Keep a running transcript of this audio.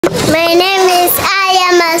My name is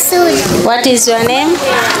Aya Masud. What is your name?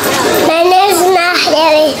 My name is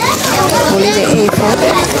Nahdari.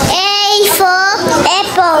 A for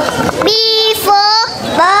apple. B for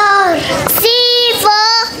ball. C for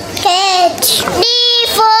cat. D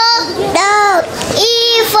for dog.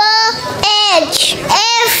 E for edge.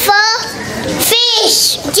 F for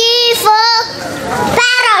fish. G for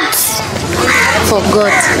parrots. For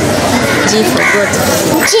goat. G for goat.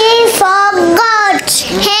 G for goat.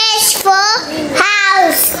 H for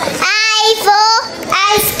house. I for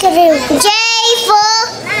ice cream. J for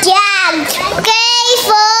jug. K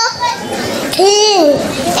for king.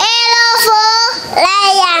 L for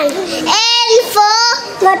lion. N for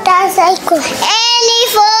motorcycle. N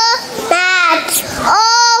for nut. O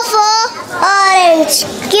for orange.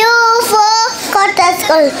 Q for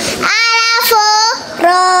cotton. R for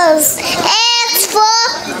rose. X for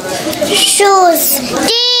shoes.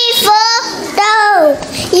 T for dog.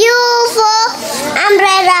 U for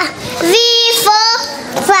umbrella. V for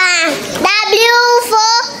fan. W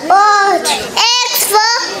for watch. X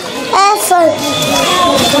for elephant.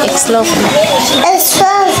 X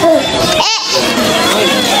for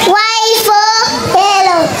Y for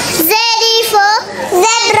yellow. Z for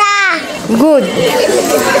zebra. Good.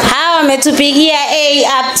 Hawa wametupigia A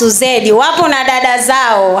up to Z. Wapo na dada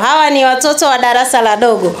zao. Hawa ni watoto wa darasa la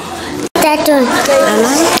dogo. Tatun.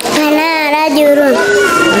 Ana rajulun.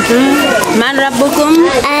 Man rabbukum?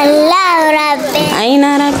 Allah rabbi.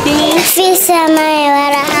 Aina rabbi? Fi samai wa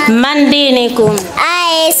raha. Man dinikum?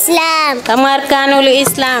 Islam. Kam arkanul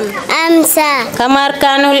Islam? Amsa. Kam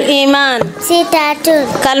arkanul iman? Sitatun.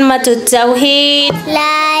 Kalmatut tauhid?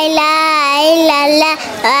 La ilaha illallah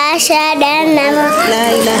wa ashhadu anna La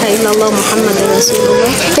ilaha illallah Muhammadur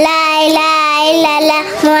Rasulullah. La ilaha illallah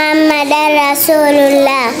Muhammadar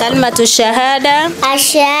Rasulullah. Kalmatu shahada?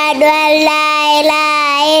 Asyhadu an la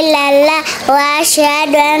ilaha illallah wa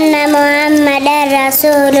asyhadu anna Muhammadar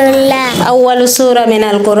Rasulullah. Awwalu surah min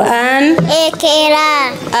al-Quran?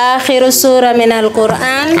 Iqra. Akhiru surah min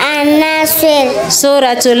al-Quran? An-Nasr.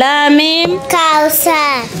 Suratul Mim?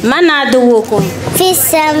 Kausar. Man aduwukum?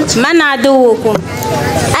 Fisam. Man aduwukum?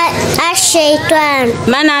 Ash-shaytan.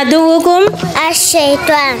 Man aduwukum?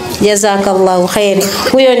 Ash-shaytan. Jazakallahu khair.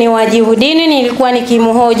 Huyo ni wajibu dini, nilikuwa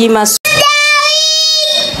nikimhoji Maswali.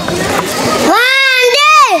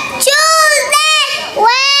 Monday, Tuesday,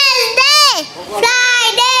 Wednesday,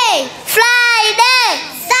 Friday,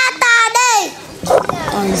 Saturday.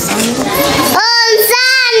 On Sunday.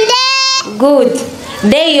 Good.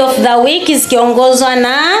 Day of the week is kiongozwa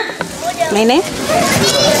na my name?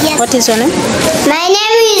 Yes. What is your name? My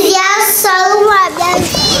name is Yasau Abdul.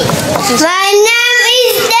 My name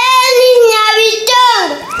is Dani Nabitong.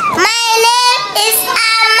 My name is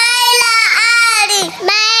Amaila Ali.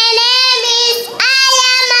 My name is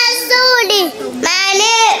Aya Masudi. My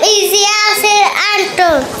name is Yasir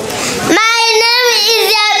Anton. My name is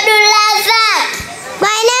Abdulazak.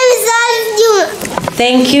 My name is Aljum.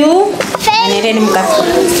 Thank you.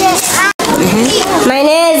 My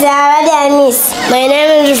name is Awadi Anis. My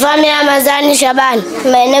name is Rufani Amazani Shaban.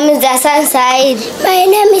 My name is Hassan Said. My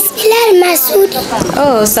name is Bilal Masud.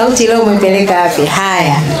 Oh, sauti leo umepeleka wapi?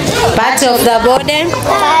 Haya. Part of the body?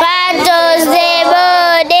 Part of the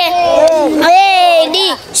body. Head,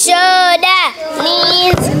 shoulder,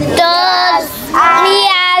 knees, toes,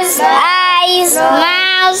 ears, eyes,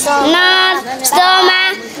 mouth, nose,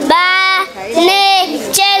 stomach, back, neck,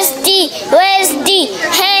 chest, waist,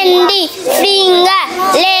 hand, finger,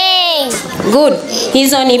 leg. Good.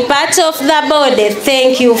 Hizo ni part of the body.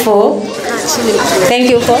 Thank you for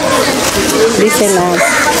listeners.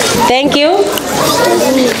 Thank you.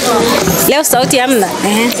 Leo sauti hamna.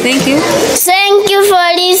 Thank you. Thank you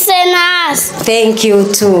for listeners. Thank you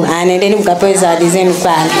too. Anaendeni mkapewe zawadi zenu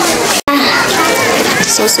pale.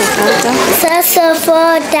 Sosopota.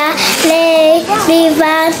 Sosopota, lay,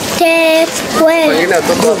 river, take, well.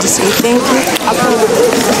 Thank you.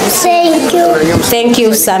 Thank you. Thank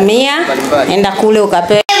you Samia. Enda kule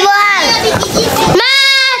ukapewe.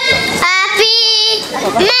 March, April,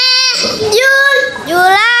 May, June,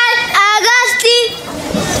 July, August,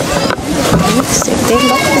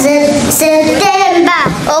 September,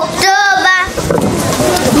 October,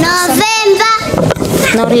 November,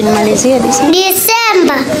 Norin Malaysia December.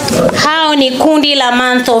 Hao ni kundi la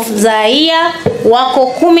month of the year,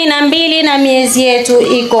 wako 12 na miezi yetu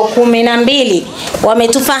iko 12.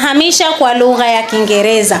 Wametufahamisha kwa lugha ya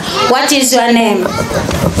Kiingereza. What is your name?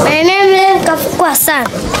 My name is Kafukwa San.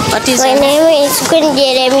 What is My name is Queen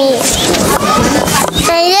Jeremiah.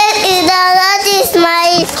 My name is Dawud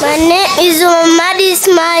Ismail. My name is Muhammad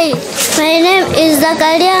Ismail. My name is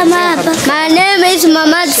Zakaria Mapa. My name is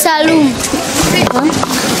Muhammad Salum.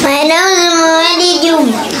 My name is Muhammad Jum.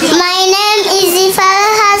 My name is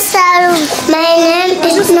Farah Salum. My name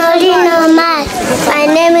is Norin Omar. My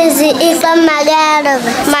name is Ifam Magarov.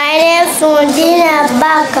 My name is Mudina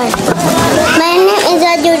Bakar. My name is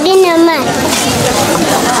Ajudin Omar.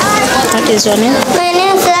 What is your name? My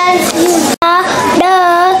name is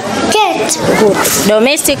Cat. Good.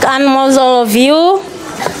 Domestic animals, all of you.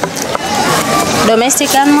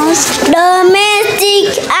 Domestic animals?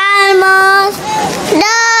 Domestic animals.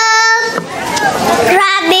 Dog,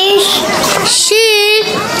 rabbit, sheep,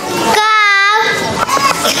 cow,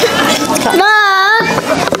 dog,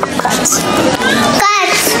 cat.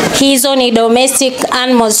 Hizo ni domestic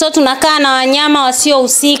animals. So tunakaa na wanyama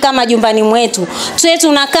wasiohusika majumbani mwetu.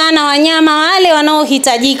 Tunakaa na wanyama wale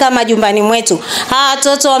wanaohitajika majumbani mwetu. Hawa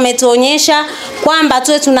watoto wametuonyesha kwamba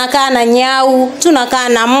tunakaa na nyau, tunakaa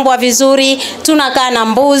na mbwa vizuri, tunakaa na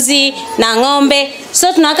mbuzi na ng'ombe.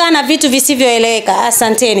 So tunakaa na vitu visivyoeleweka.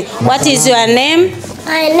 Asanteni. What is your name?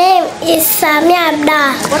 My name is Samia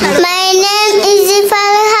Abda. My name is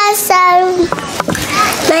Farah Salum.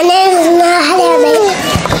 My name is Nahya.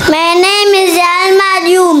 My name is Alma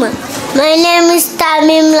Juma. My name is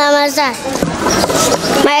Tamim Lamazan.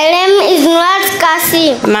 My name is Nwat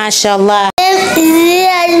Kasim. Mashallah. My name is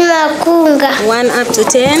Ziyad Makunga. 1 up to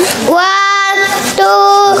 10. 1, 2,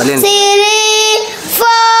 3, 4,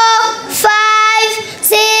 5,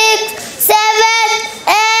 6, 7,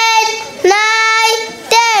 8, 9,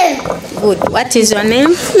 10. Good. What is your name?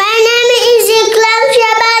 My name is Ikram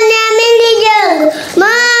Shabani Amindi Jongo.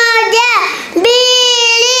 Moja,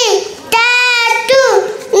 mbili, tatu,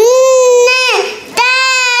 nne,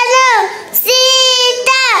 tano,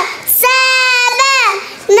 sita, saba,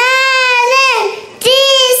 nane,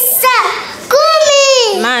 tisa,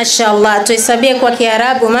 10. Mashallah. Tuhesabie kwa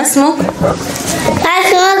Kiarabu. Masmuk?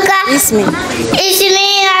 Asmuka. Ismi. Ismi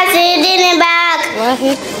Nasidini Bak.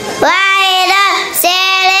 Wahida,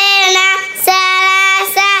 Selena,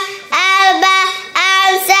 Salasa, Alba,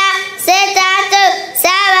 Amsa, Setatu,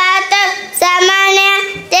 Sabatu, Samania,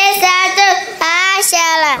 Tesatu,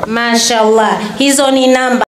 Ashala. Mashallah. Hizo ni namba.